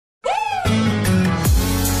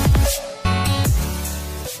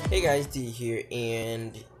Hey guys, D here,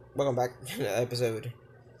 and welcome back to the episode.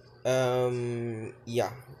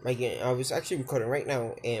 Yeah, my game. I was actually recording right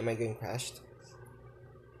now, and my game crashed.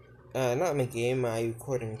 Not my game. My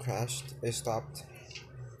recording crashed. It stopped.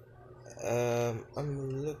 I'm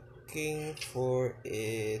looking for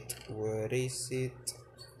it. Where is it?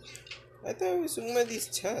 I thought it was one of these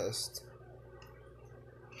tests.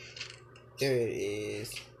 There it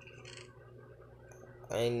is.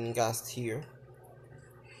 I'm gassed here.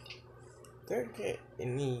 There aren't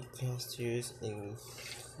any casters in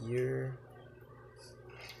here.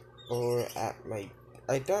 Or at my,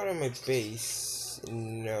 I thought on my base.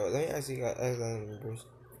 No, let me actually got as numbers.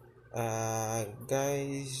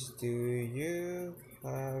 Guys, do you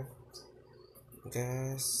have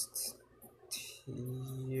gas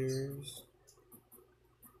tiers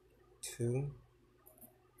 2?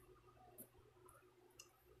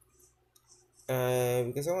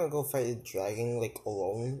 Because I want to go fight the dragon like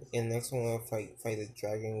alone, and next one I want to fight the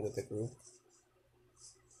dragon with a group.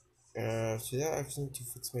 So that I actually need to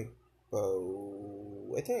fix my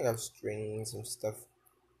bow. I think I have strings and stuff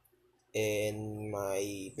in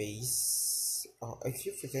my base. Oh, I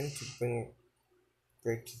keep forgetting to bring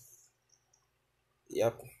break.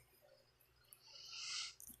 Yep.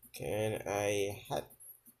 Can I have?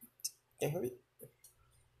 Can I have it?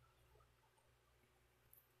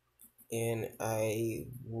 And I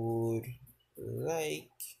would like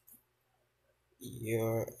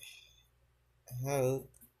your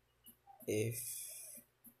help if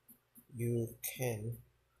you can.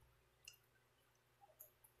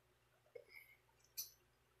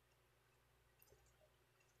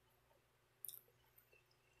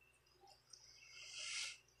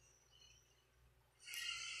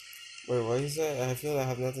 Wait, what is that? I feel I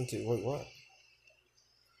have nothing to. Wait, what?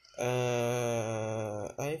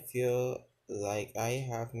 I feel like I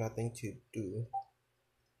have nothing to do.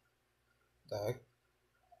 That.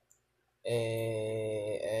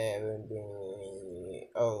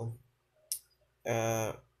 Oh.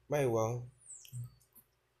 Very well.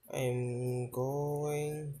 I'm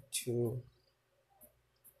going to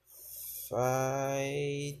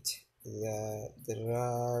fight the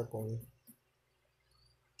dragon.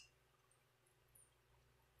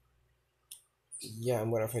 Yeah,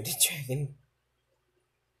 I'm gonna fight the dragon.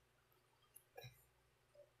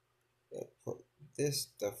 Put this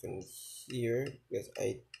stuff in here because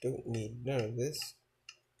I don't need none of this.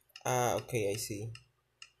 Okay, I see.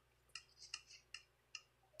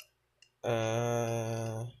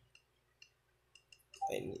 I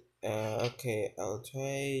need, okay, I'll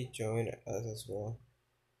try join us as well.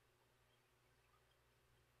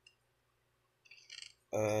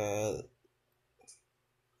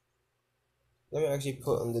 Let me actually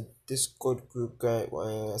put on the Discord group guys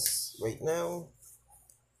right now.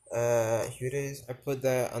 Here it is. I put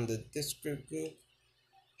that on the Discord group.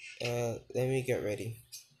 Let me get ready.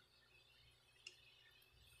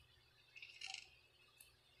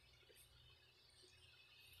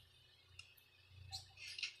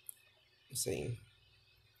 Same.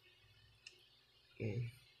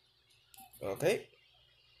 Okay.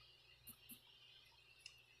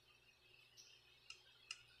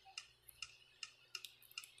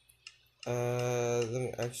 Let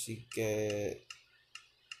me actually get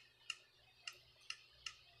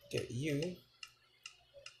you.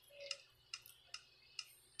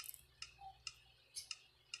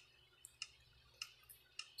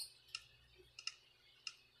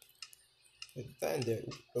 Put that in there.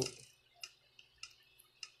 Oh.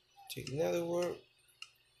 Take another word.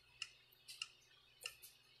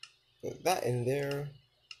 Put that in there.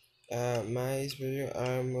 My special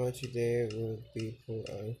armor today will be put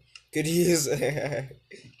on. Could use. I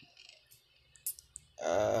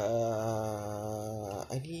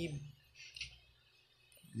need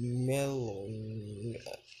melon.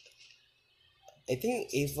 I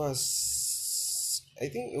think Ava's. I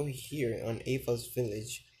think over here on Ava's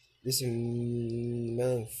village, there's a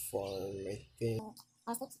melon farm. I think.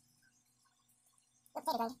 Want to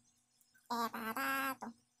join us? And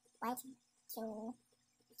hi.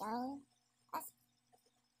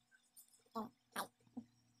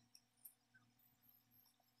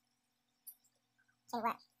 Say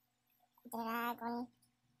what? Dragon.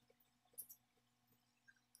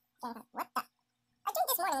 What the? I think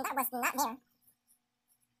this morning that was not there.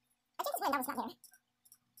 I think this morning that was not there.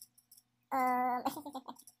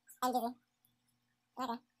 I'm busy.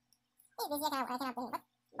 Okay. He's busy. I cannot believe.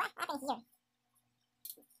 What happened here?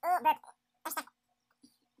 Oh, bird. I'm stuck.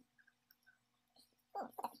 Oh,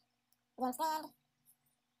 you understand?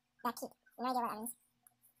 That keep. No idea what that means.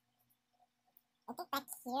 I think back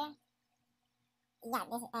here. Yeah,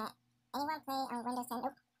 this anyone play on Windows 10?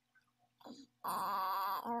 Nope.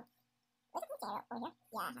 Oh. Where's the arrow?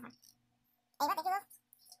 Over here? Yeah, haha. Hey, what did you do?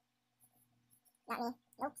 Not me.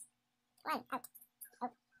 Nope. Come on, out.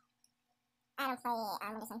 Out. I don't play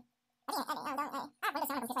with this one. I think I don't. I don't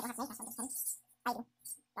play this one. I don't have Minecraft on this one. I do.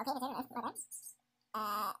 Okay,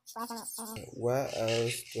 this is okay. What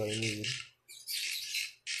else do I need?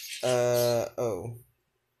 Oh.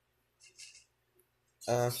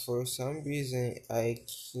 For some reason, I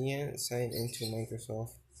can't sign into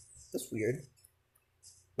Microsoft. That's weird.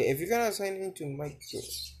 If you're gonna sign into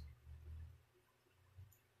Microsoft,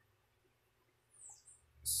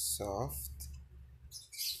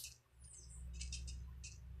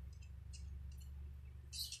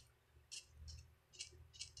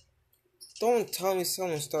 don't tell me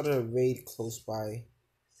someone started a raid close by.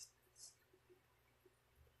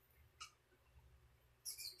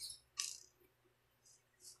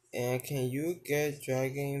 And can you get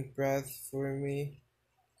dragon breath for me?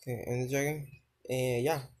 Okay, and the dragon. And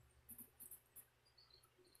yeah.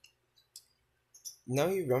 Now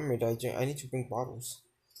you remember that I need to bring bottles.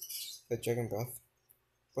 The dragon breath.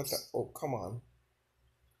 What the? Oh, come on.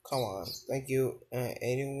 Come on. Thank you.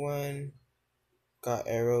 Anyone got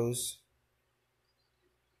arrows?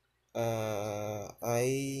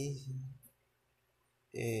 I.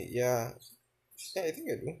 Yeah. Yeah, I think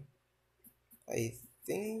I do. I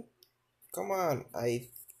think. Come on. I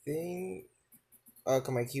think.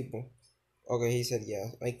 Come my keep. Okay, he said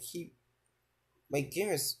yeah. My game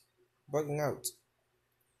is bugging out.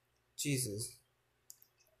 Jesus.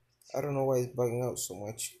 I don't know why it's bugging out so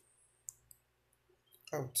much.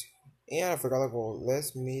 Out. And I forgot to go.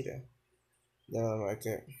 Let's meet. No,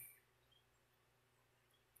 okay.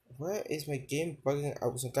 Where is my game bugging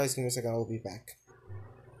out? So guys, give me a second. I'll be back.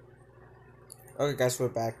 Okay, guys, we're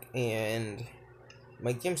back, and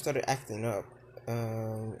my game started acting up.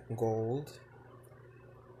 Gold.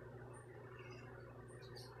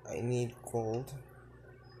 I need gold.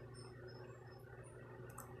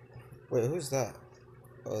 Wait, who's that?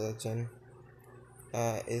 Oh, that's Jen.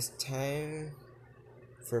 It's time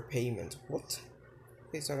for payment. What?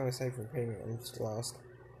 It's not gonna say for payment. I'm just lost.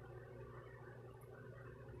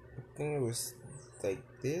 I think it was like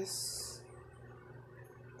this.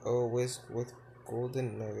 Oh, with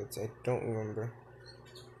golden nuggets. I don't remember.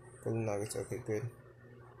 Golden nuggets. Okay, good.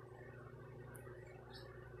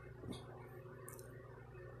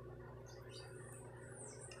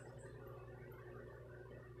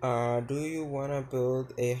 Do you wanna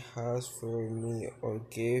build a house for me or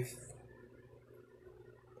give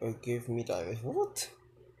me diamonds? What?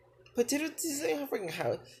 Potato doesn't have a freaking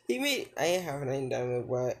house. He made I have 9 diamond.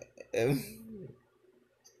 What?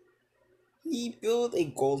 He built a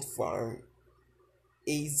gold farm,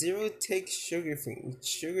 a zero take sugar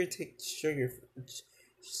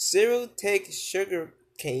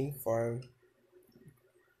cane farm.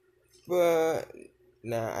 But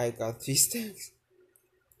nah, I got 3 stacks.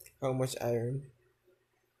 How much iron?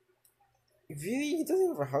 Really? He doesn't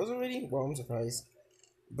have a house already? Well, I'm surprised.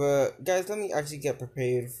 But guys, let me actually get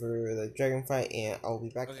prepared for the dragon fight, and I'll be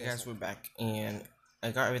back. Okay, guys, we're back, and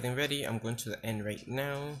I got everything ready. I'm going to the end right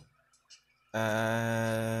now.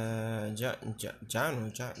 Jano.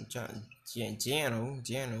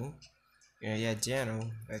 Yeah,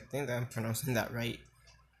 Jano. I think that I'm pronouncing that right.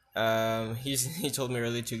 He told me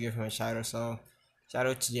earlier to give him a shout out, so shout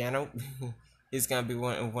out to Jano. He's gonna be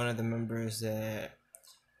one of the members that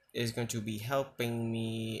is going to be helping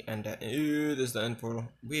me, and there's the end portal.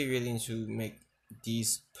 We really need to make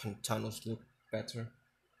these tunnels look better.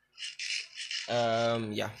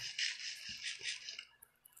 Yeah.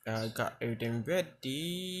 Got everything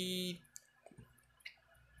ready.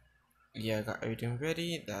 Yeah, I got everything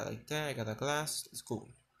ready. That like that. I got the glass. Let's go.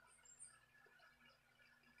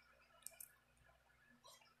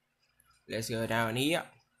 Let's go down here.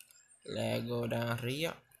 Let's go down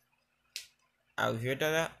here. Out here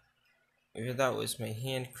that. If that was my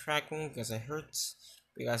hand cracking because it hurts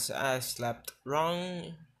because I slept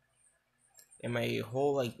wrong and my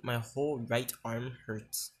whole right arm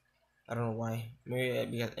hurts. I don't know why.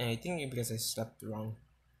 Maybe because I think because I slept wrong.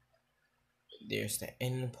 There's the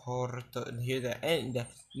end portal. Here the end, the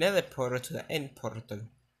nether portal to the end portal.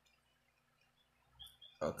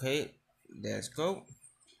 Okay, let's go.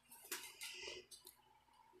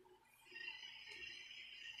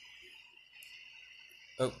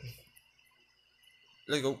 Oh,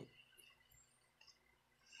 let's go.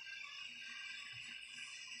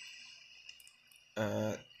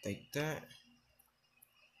 Take that.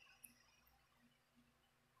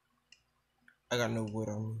 I got no wood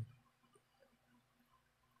on me.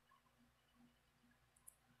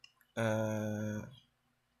 Uh,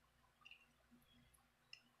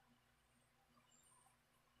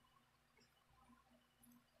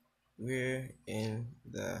 we're in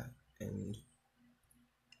the end.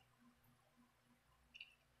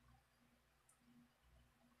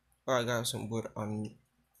 Oh, I got some wood on.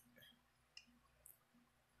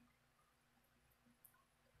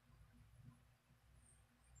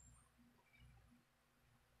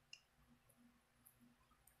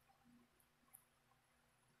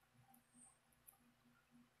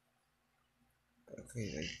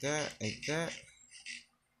 Okay, like that,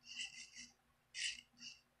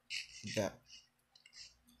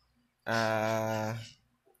 that.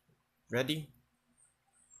 Ready?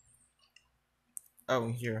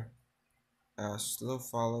 Oh, here. Slow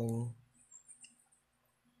falling,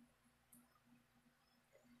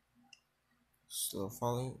 slow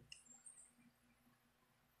falling.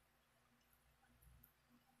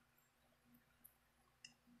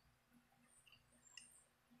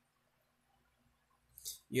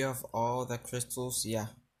 You have all the crystals, yeah,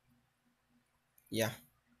 yeah.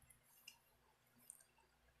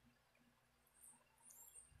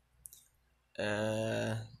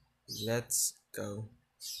 Uh, let's go.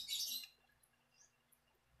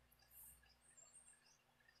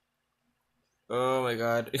 Oh my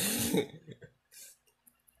god.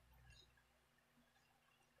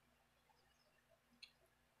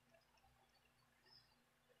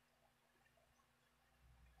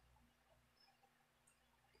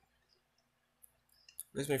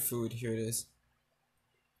 Where's my food? Here it is.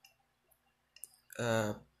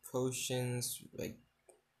 Uh, potions, like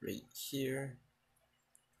right here,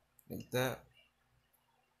 like that.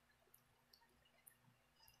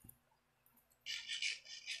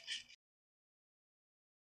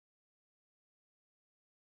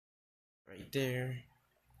 Right there.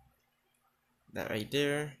 That right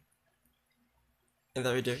there. And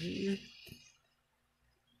that right there.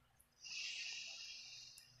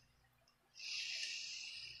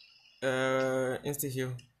 Insta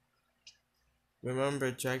heal.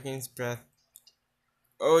 Remember dragon's breath.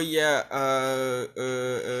 Oh yeah,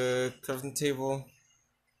 crafting table.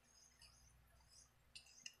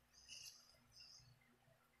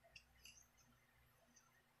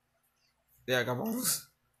 Yeah, I got bottles.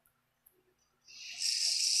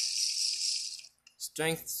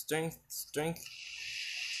 Strength, strength, strength.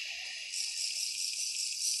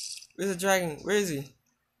 Where's the dragon? Where is he?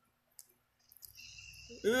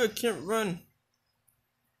 Ooh, I can't run.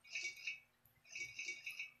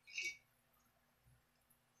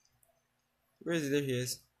 Where is he? There he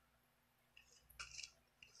is.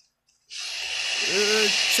 Ooh,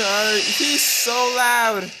 Charlie. He's so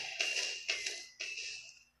loud.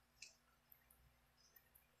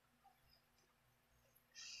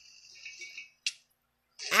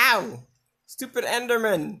 Ow! Stupid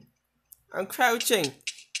Enderman. I'm crouching.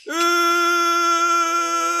 Ooh,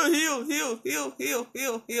 heal, heal, heal, heal,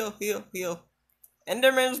 heal, heal, heal, heal.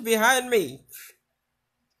 Enderman's behind me.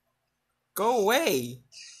 Go away.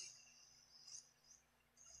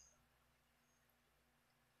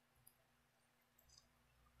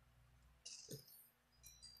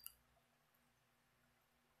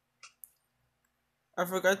 I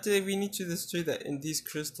forgot that we need to destroy that in these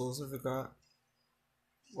crystals. I forgot.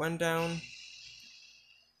 One down.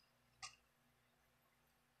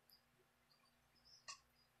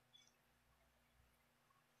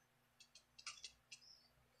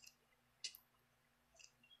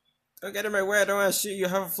 Don't get in my way. I don't want to shoot you.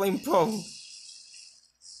 Have a flame pole.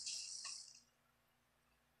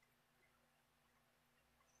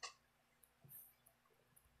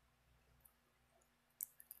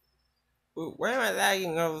 Why am I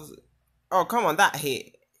lagging? Oh, come on. That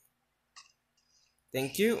hit.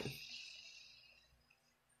 Thank you.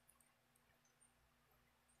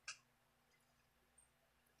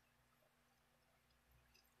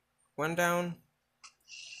 One down.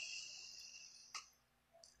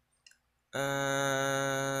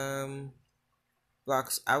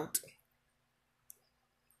 Blocks out.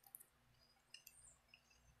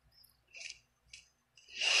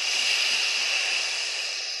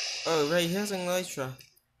 Oh, right. He has an elytra.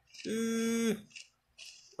 Ooh.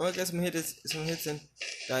 Oh, I got some hits in.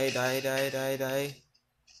 Die, die, die, die, die.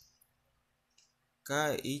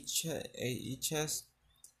 Got each chest.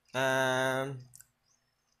 Um,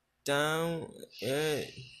 down,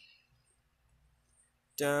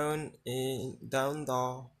 down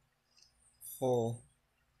the hole.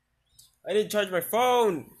 I need to charge my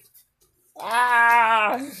phone.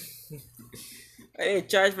 Ah! I need to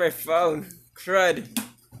charge my phone. Crud.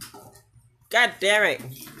 God damn it.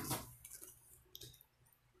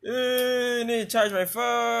 I need to charge my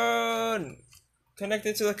phone.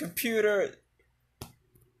 Connected to the computer.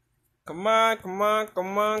 Come on, come on,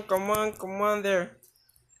 come on, come on, come on there.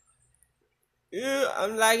 Ew,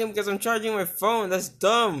 I'm lagging because I'm charging my phone. That's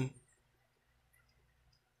dumb.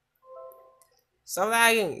 Stop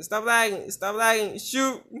lagging. Stop lagging. Stop lagging.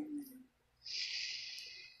 Shoot.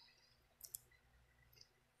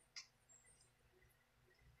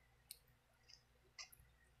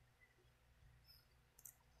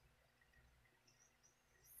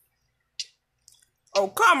 Oh,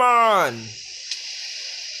 come on.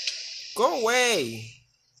 Go away.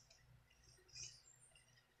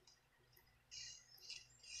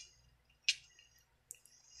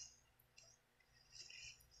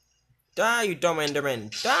 Die, you dumb Enderman.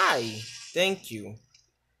 Die. Thank you.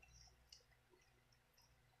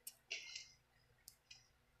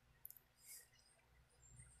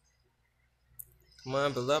 Come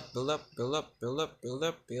on, build up, build up, build up, build up, build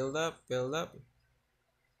up, build up, build up.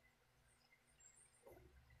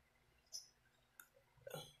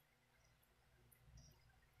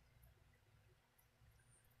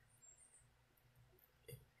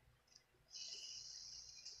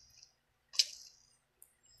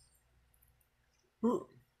 Ooh.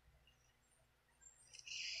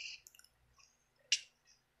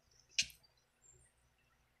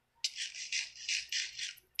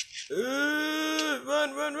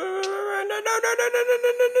 Run, run, run, run, run, run. No, no, no, no, no, no, no,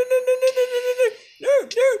 no, no, no, no, no, no, no, no,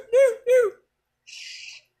 no,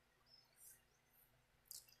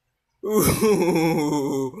 no.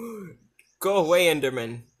 Ooh. Go away,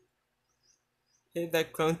 Enderman. Hit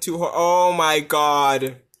that clone too hard. Oh my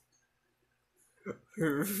god.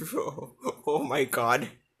 Oh my god.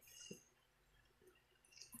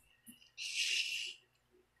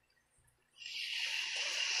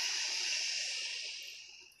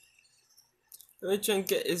 Let me try and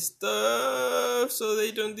get his stuff so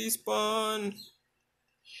they don't despawn.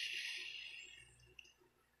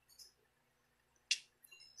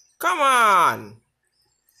 Come on!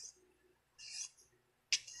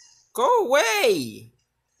 Go away!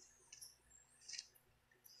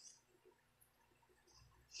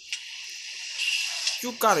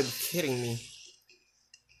 You gotta be kidding me.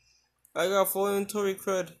 I got full inventory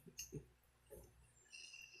crud.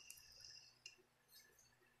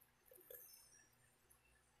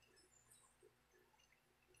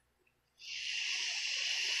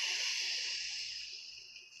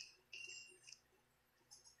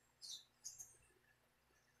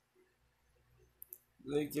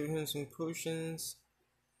 Let me give him some potions.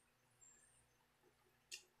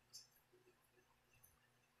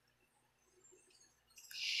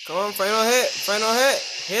 Come on, final hit, final hit.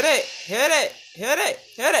 Hit it, hit it, hit it,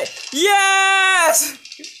 hit it. Yes!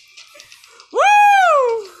 Woo!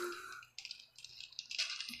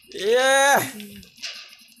 Yeah!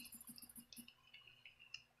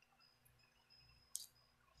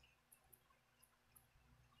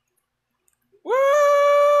 Woo!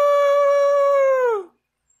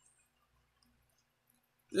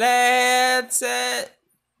 Let's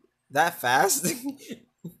that fast?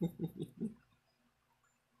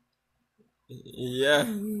 Yeah.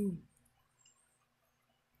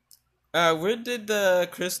 Where did the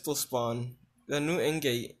crystal spawn? The new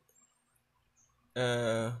ingate.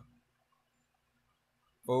 Uh,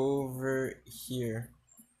 over here.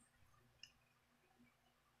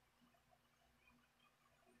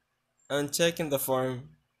 I'm checking the farm.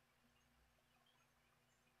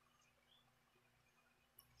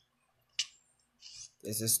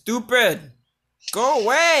 This is stupid. Go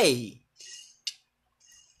away.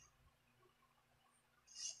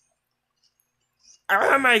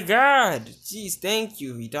 Oh my god. Jeez, thank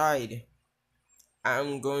you. He died.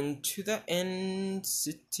 I'm going to the end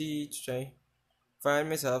city to try find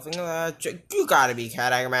myself in a lodge. You gotta be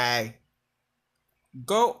kidding me.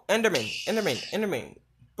 Go, Enderman, Enderman, Enderman.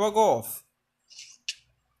 Bug off.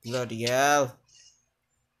 Bloody hell.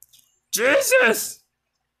 Jesus!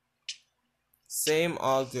 Same,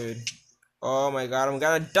 all good. Oh my god, I'm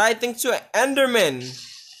gonna die thanks to an Enderman.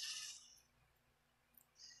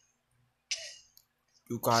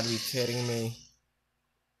 You gotta be kidding me.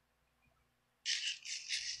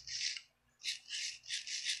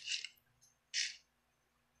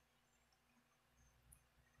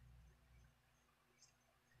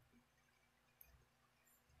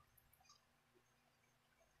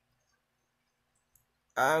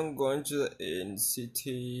 I'm going to the end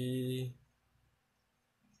city.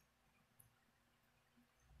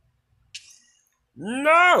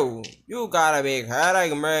 No! You gotta be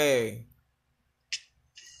kidding me.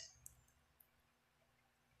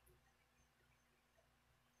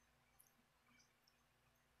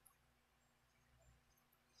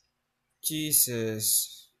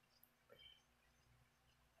 Jesus.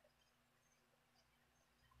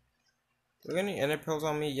 Do you have any ender pearls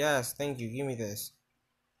on me? Yes, thank you. Give me this.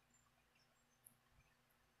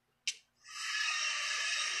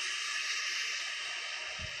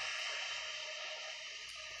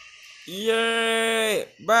 Yay!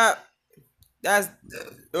 But that's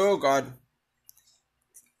oh god,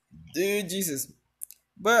 dude, Jesus.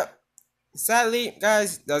 But sadly,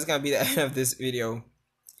 guys, that's gonna be the end of this video.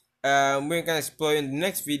 We're gonna explore in the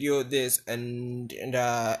next video this and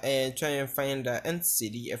try and find the end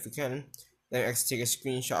city if we can. Let me actually take a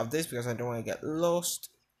screenshot of this because I don't want to get lost.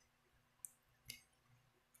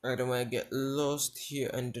 I don't want to get lost here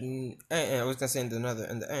and then I was gonna say in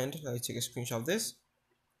the end. Let me take a screenshot of this.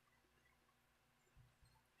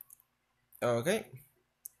 Okay.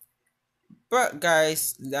 But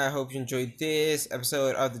guys, I hope you enjoyed this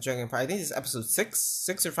episode of the Dragon Pie. I think this is episode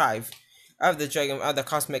 6 or 5 of the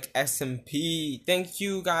Cosmic SMP. Thank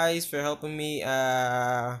you guys for helping me.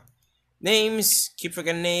 Names, keep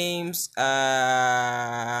forgetting names.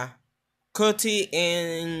 Cody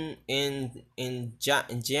in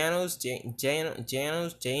Janos.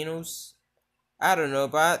 I don't know,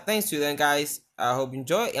 but thanks to them guys. I hope you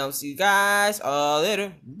enjoy, and I'll see you guys all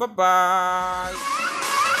later. Bye bye.